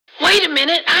Wait a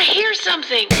minute, I hear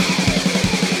something.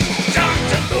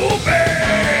 Dr. Movie!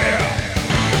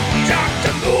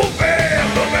 Dr. Movie!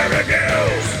 Blueberry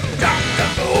News! Dr.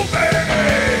 Movie!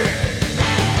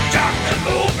 Dr.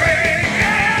 Movie!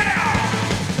 Yeah!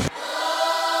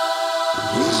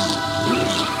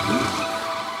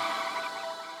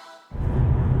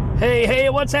 Hey,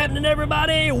 what's happening,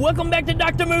 everybody? Welcome back to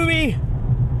Dr. Movie.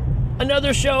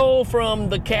 Another show from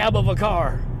the cab of a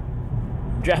car.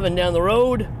 Driving down the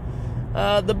road.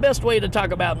 The best way to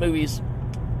talk about movies.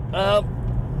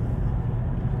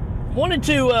 Wanted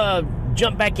to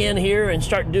jump back in here and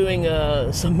start doing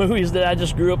some movies that I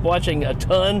just grew up watching a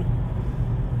ton.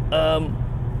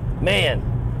 Man,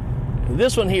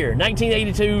 this one here,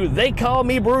 1982, They Call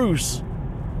Me Bruce.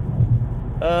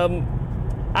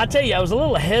 I tell you, I was a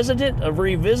little hesitant of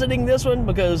revisiting this one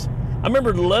because I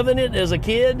remembered loving it as a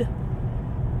kid,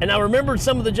 and I remembered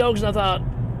some of the jokes, and I thought,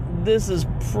 this is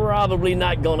probably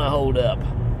not gonna hold up.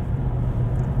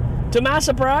 To my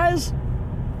surprise,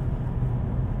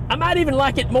 I might even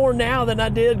like it more now than I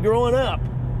did growing up,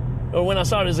 or when I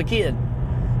saw it as a kid.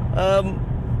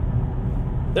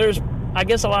 There's, I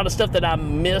guess, a lot of stuff that I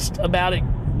missed about it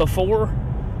before,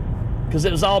 because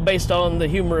it was all based on the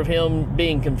humor of him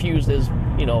being confused as,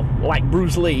 you know, like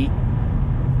Bruce Lee.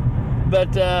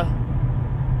 But I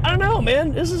don't know,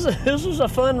 man. This was a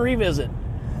fun revisit.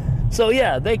 So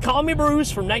yeah, They Call Me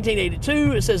Bruce from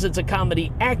 1982. It says it's a comedy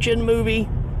action movie.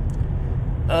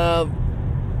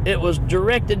 It was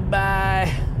directed by,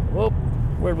 whoop,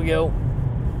 where'd we go?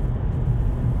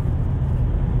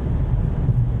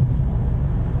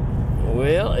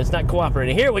 Well, it's not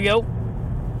cooperating. Here we go.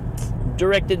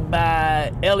 Directed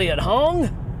by Elliot Hong,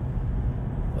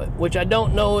 which I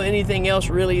don't know anything else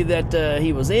really that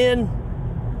he was in,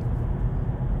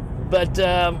 but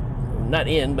not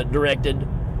in, but directed.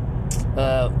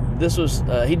 This was,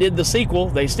 he did the sequel,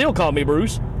 They Still Call Me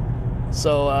Bruce,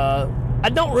 so I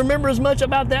don't remember as much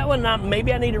about that one.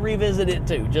 Maybe I need to revisit it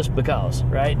too, just because,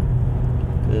 right?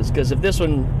 Because if this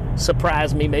one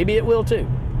surprised me, maybe it will too.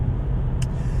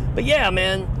 But yeah,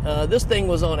 man, this thing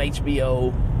was on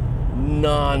HBO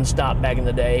non-stop back in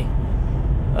the day.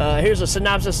 Here's a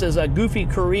synopsis. Says a goofy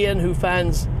Korean who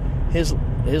finds his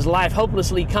life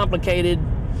hopelessly complicated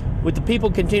with the people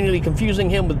continually confusing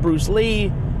him with Bruce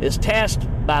Lee is tasked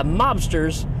by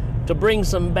mobsters to bring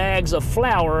some bags of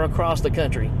flour across the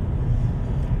country.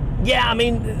 Yeah, I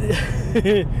mean,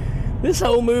 this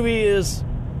whole movie is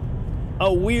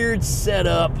a weird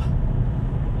setup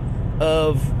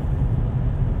of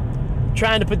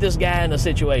trying to put this guy in a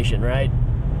situation, right?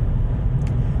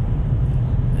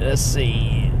 Let's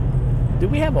see. Do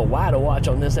we have a why to watch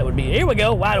on this? That would be, here we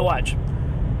go, why to watch.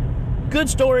 Good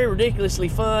story, ridiculously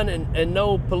fun, and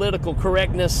no political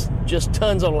correctness, just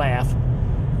tons of laugh.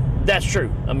 That's true.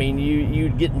 I mean,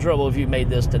 you'd get in trouble if you made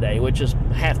this today, which is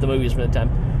half the movies from the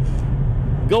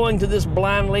time. Going to this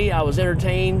blindly, I was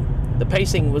entertained. The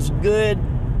pacing was good.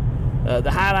 The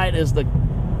highlight is the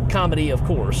comedy, of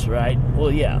course, right?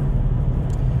 Well, yeah.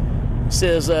 It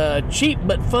says, cheap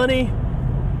but funny.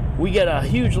 We get a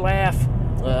huge laugh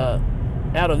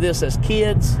out of this as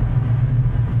kids.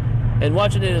 And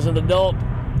watching it as an adult,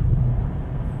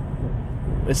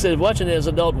 it said watching it as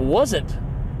an adult wasn't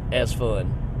as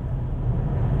fun.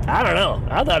 I don't know.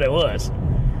 I thought it was.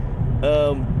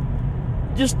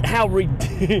 Just how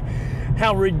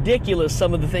ridiculous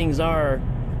some of the things are,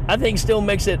 I think still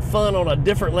makes it fun on a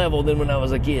different level than when I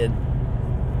was a kid.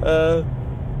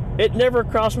 It never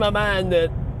crossed my mind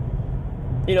that,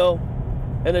 you know,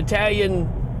 an Italian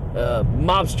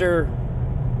mobster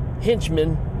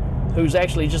henchman who's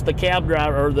actually just the cab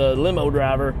driver or the limo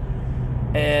driver,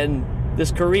 and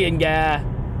this Korean guy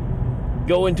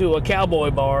go into a cowboy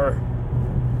bar,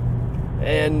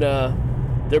 and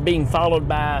they're being followed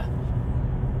by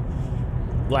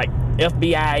like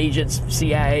FBI agents,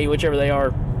 CIA, whichever they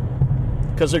are,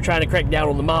 because they're trying to crack down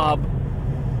on the mob.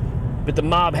 But the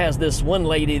mob has this one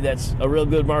lady that's a real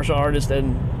good martial artist,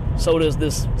 and so does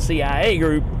this CIA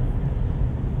group.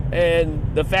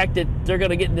 And the fact that they're going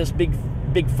to get in this big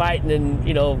fight, and then,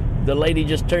 you know, the lady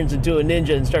just turns into a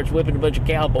ninja and starts whipping a bunch of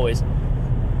cowboys.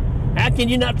 How can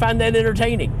you not find that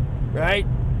entertaining, right?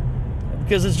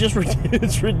 Because it's just,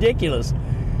 it's ridiculous.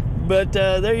 But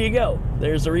there you go.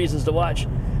 There's the reasons to watch.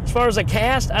 As far as the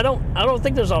cast, I don't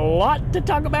think there's a lot to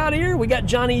talk about here. We got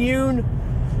Johnny Yoon,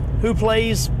 who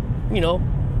plays, you know,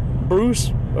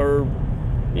 Bruce, or,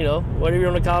 you know, whatever you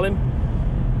want to call him.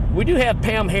 We do have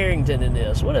Pam Harrington in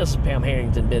this. What else has Pam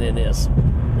Harrington been in this?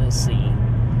 Let's see.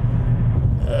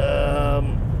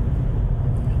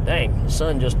 Dang, the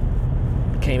sun just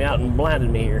came out and blinded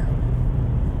me here.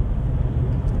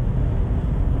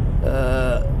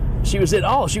 She was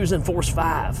in Force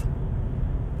 5.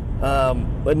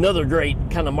 Another great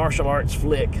kind of martial arts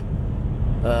flick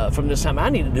from this time. I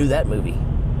need to do that movie.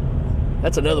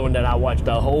 That's another one that I watched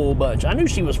a whole bunch. I knew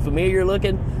she was familiar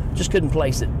looking, just couldn't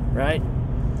place it, right?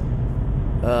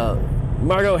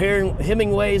 Margot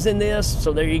Hemingway's in this,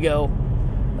 so there you go.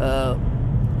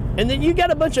 And then you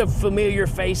got a bunch of familiar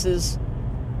faces.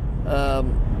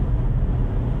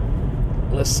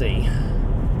 Let's see.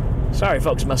 Sorry,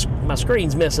 folks, my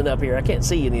screen's messing up here. I can't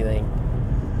see anything.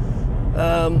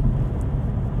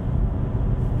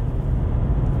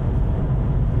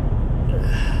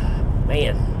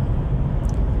 Man.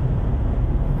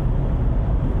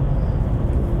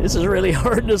 This is really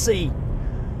hard to see.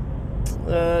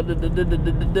 Who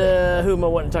am I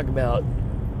wanting to talk about?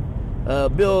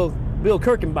 Bill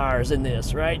Kirchenbauer's in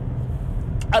this, right?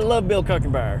 I love Bill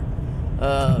Kirchenbauer.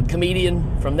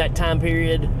 Comedian from that time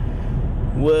period.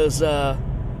 Was on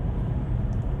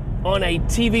a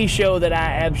TV show that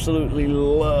I absolutely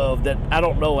love, that I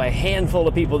don't know a handful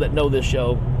of people that know this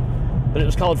show, but it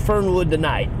was called Fernwood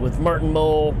Tonight with Martin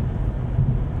Mull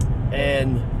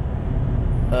and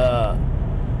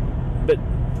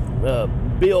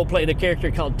Bill played a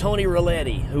character called Tony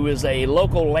Roletti, who is a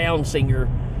local lounge singer.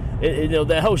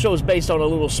 The whole show is based on a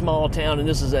little small town, and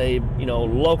this is a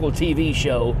local TV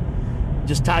show,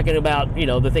 just talking about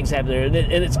the things happening there,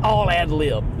 and it's all ad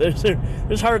lib.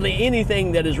 There's hardly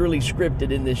anything that is really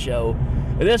scripted in this show,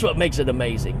 and that's what makes it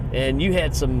amazing. And you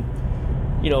had some,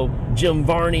 Jim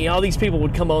Varney, all these people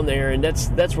would come on there, and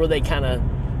that's where they kind of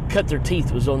cut their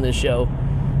teeth, was on this show.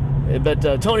 But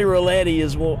Tony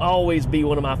Roletti will always be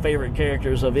one of my favorite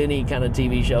characters of any kind of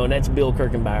TV show, and that's Bill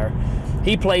Kirchenbauer.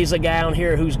 He plays a guy on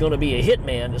here who's going to be a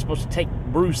hitman that's supposed to take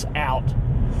Bruce out,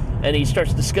 and he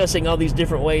starts discussing all these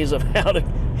different ways of how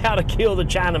to kill the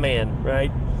Chinaman,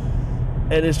 right?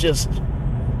 And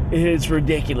it's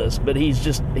ridiculous, but he's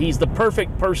the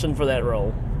perfect person for that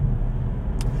role.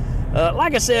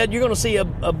 Like I said, you're going to see a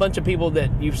bunch of people that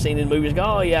you've seen in movies go,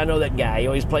 oh yeah, I know that guy. He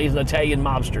always plays an Italian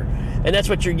mobster, and that's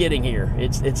what you're getting here.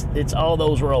 It's all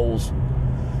those roles.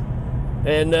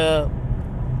 And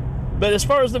but as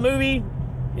far as the movie,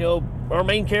 our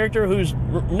main character, whose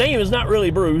name is not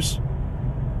really Bruce,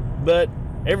 but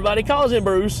everybody calls him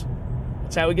Bruce.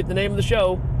 That's how we get the name of the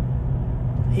show.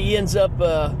 He ends up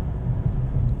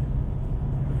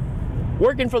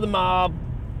working for the mob,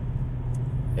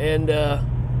 and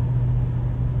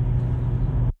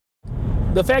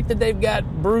the fact that they've got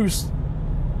Bruce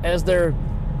as their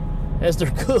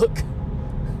cook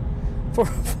for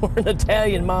an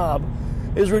Italian mob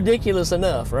is ridiculous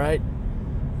enough, right?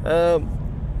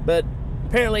 But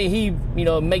apparently he,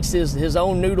 makes his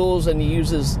own noodles, and he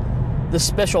uses this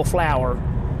special flour.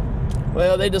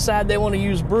 Well, they decide they want to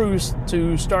use Bruce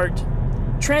to start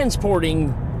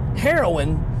transporting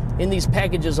heroin in these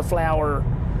packages of flour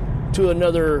to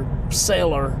another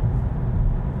seller,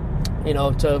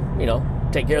 to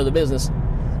take care of the business.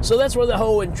 So that's where the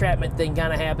whole entrapment thing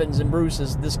kind of happens, and Bruce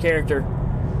is this character.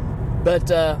 But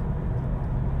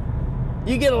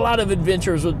you get a lot of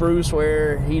adventures with Bruce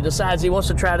where he decides he wants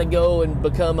to try to go and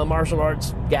become a martial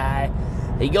arts guy.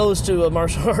 He goes to a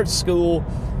martial arts school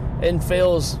and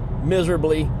fails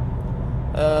miserably.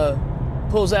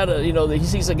 Pulls out he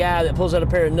sees a guy that pulls out a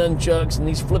pair of nunchucks, and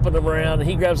he's flipping them around, and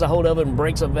he grabs a hold of it and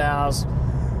breaks a vase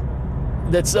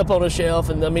that's up on a shelf.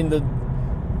 And I mean,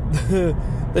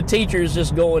 the teacher's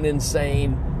just going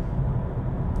insane,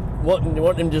 wanting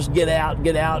him to just get out,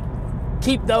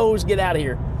 keep those, get out of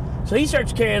here. So he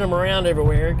starts carrying them around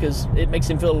everywhere because it makes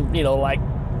him feel, like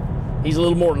he's a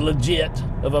little more legit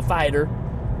of a fighter.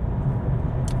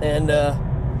 And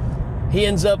he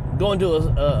ends up going to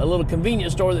a little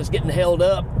convenience store that's getting held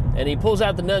up, and he pulls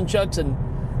out the nunchucks and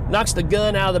knocks the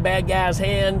gun out of the bad guy's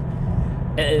hand,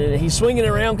 and he's swinging it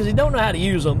around because he don't know how to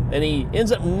use them, and he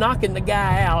ends up knocking the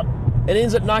guy out and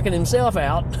ends up knocking himself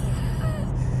out.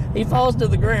 He falls to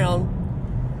the ground.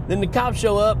 Then the cops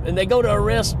show up, and they go to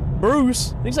arrest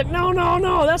Bruce. And he's like, no,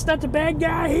 that's not the bad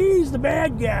guy. He's the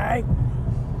bad guy.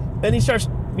 And he starts,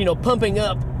 pumping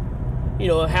up,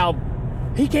 how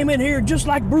he came in here just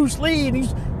like Bruce Lee, and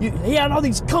he had all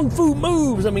these kung fu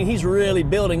moves. I mean, he's really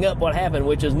building up what happened,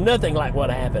 which is nothing like what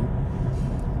happened.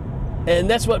 And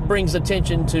that's what brings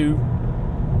attention to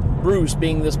Bruce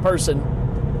being this person.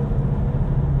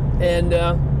 And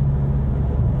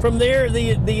from there,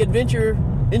 the adventure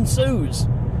ensues.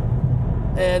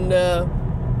 And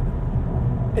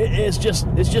it's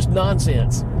just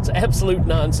nonsense. It's absolute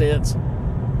nonsense.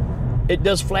 It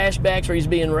does flashbacks where he's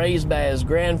being raised by his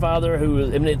grandfather,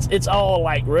 it's all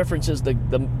like references the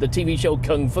TV show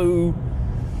Kung Fu.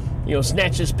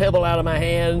 Snatch this pebble out of my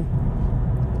hand.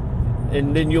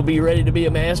 and then you'll be ready to be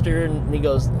a master. And he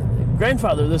goes,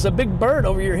 grandfather, there's a big bird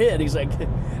over your head. He's like,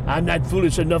 I'm not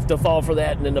foolish enough to fall for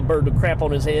that. And then the bird will crap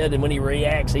on his head, and when he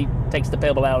reacts, he takes the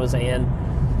pebble out of his hand.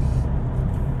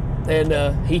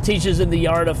 And he teaches him the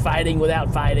art of fighting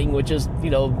without fighting, which is,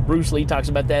 Bruce Lee talks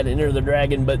about that in Enter the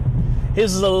Dragon, but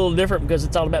his is a little different because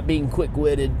it's all about being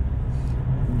quick-witted.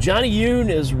 Johnny Yune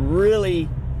is really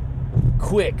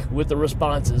quick with the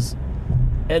responses.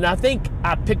 And I think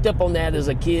I picked up on that as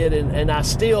a kid, and I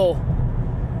still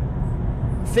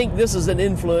think this is an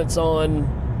influence on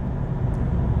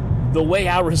the way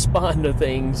I respond to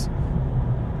things.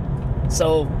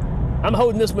 So I'm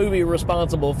holding this movie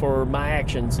responsible for my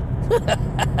actions.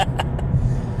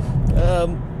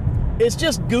 It's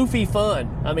just goofy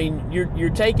fun. I mean, you're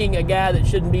taking a guy that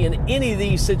shouldn't be in any of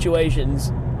these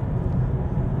situations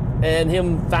and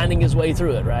him finding his way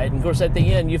through it, right? And of course, at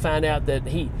the end, you find out that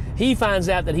he finds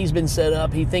out that he's been set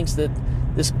up. He thinks that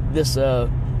this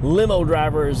limo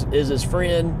driver is his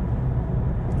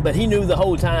friend, but he knew the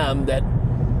whole time that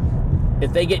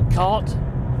if they get caught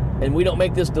and we don't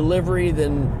make this delivery,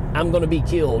 then I'm going to be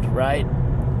killed, right?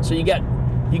 So you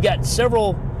got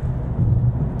several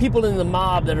people in the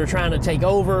mob that are trying to take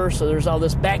over, so there's all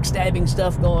this backstabbing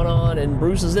stuff going on, and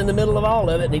Bruce is in the middle of all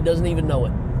of it, and he doesn't even know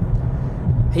it.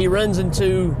 He runs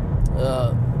into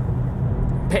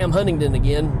Pam Huntington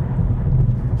again,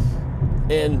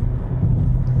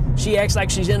 and she acts like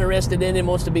she's interested in him,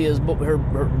 wants to be her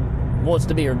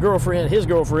girlfriend, his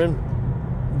girlfriend,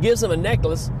 gives him a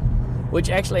necklace, which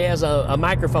actually has a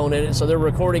microphone in it, so they're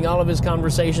recording all of his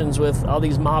conversations with all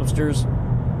these mobsters.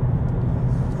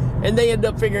 And they end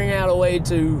up figuring out a way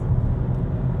to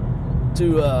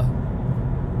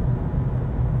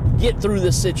get through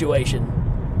this situation.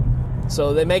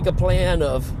 So they make a plan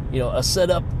of, a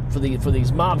setup for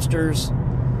these mobsters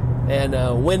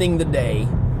and winning the day.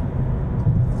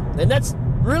 And that's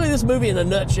really this movie in a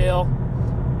nutshell.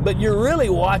 But you're really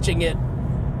watching it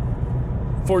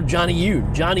for Johnny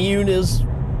Yune. Johnny Yune is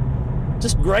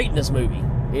just great in this movie,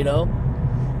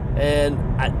 And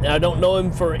I don't know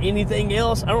him for anything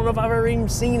else. I don't know if I've ever even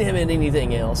seen him in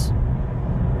anything else.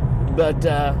 But,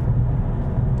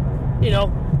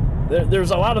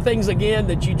 there's a lot of things, again,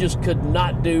 that you just could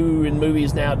not do in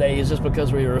movies nowadays just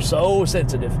because we are so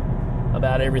sensitive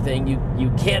about everything.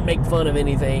 You can't make fun of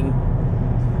anything.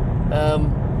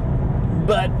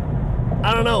 But,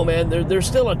 I don't know, man. There's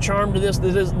still a charm to this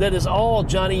that is all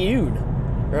Johnny Yune,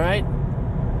 right?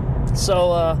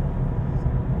 So,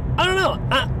 I don't know.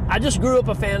 I just grew up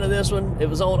a fan of this one. It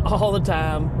was on all the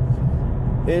time.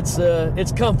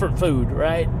 It's comfort food,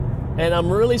 right? And I'm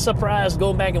really surprised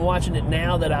going back and watching it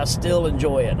now that I still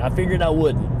enjoy it. I figured I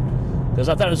wouldn't, because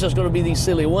I thought it was just going to be these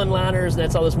silly one-liners, and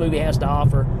that's all this movie has to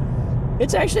offer.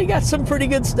 It's actually got some pretty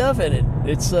good stuff in it.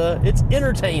 It's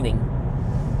entertaining.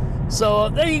 So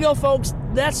there you go, folks.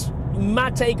 That's my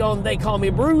take on They Call Me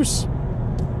Bruce.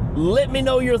 Let me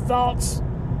know your thoughts.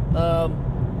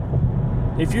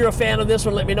 If you're a fan of this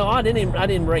one, let me know. I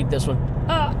didn't rate this one.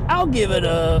 I'll give it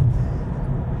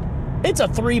it's a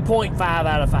 3.5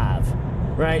 out of 5,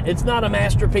 right? It's not a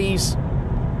masterpiece,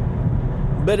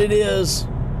 but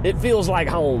it feels like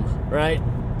home, right?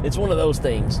 It's one of those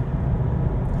things.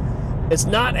 It's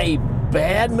not a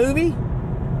bad movie.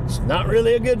 It's not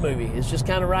really a good movie. It's just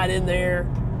kind of right in there.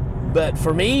 But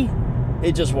for me,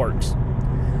 it just works.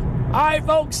 All right,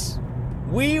 folks.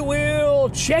 We will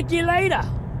check you later.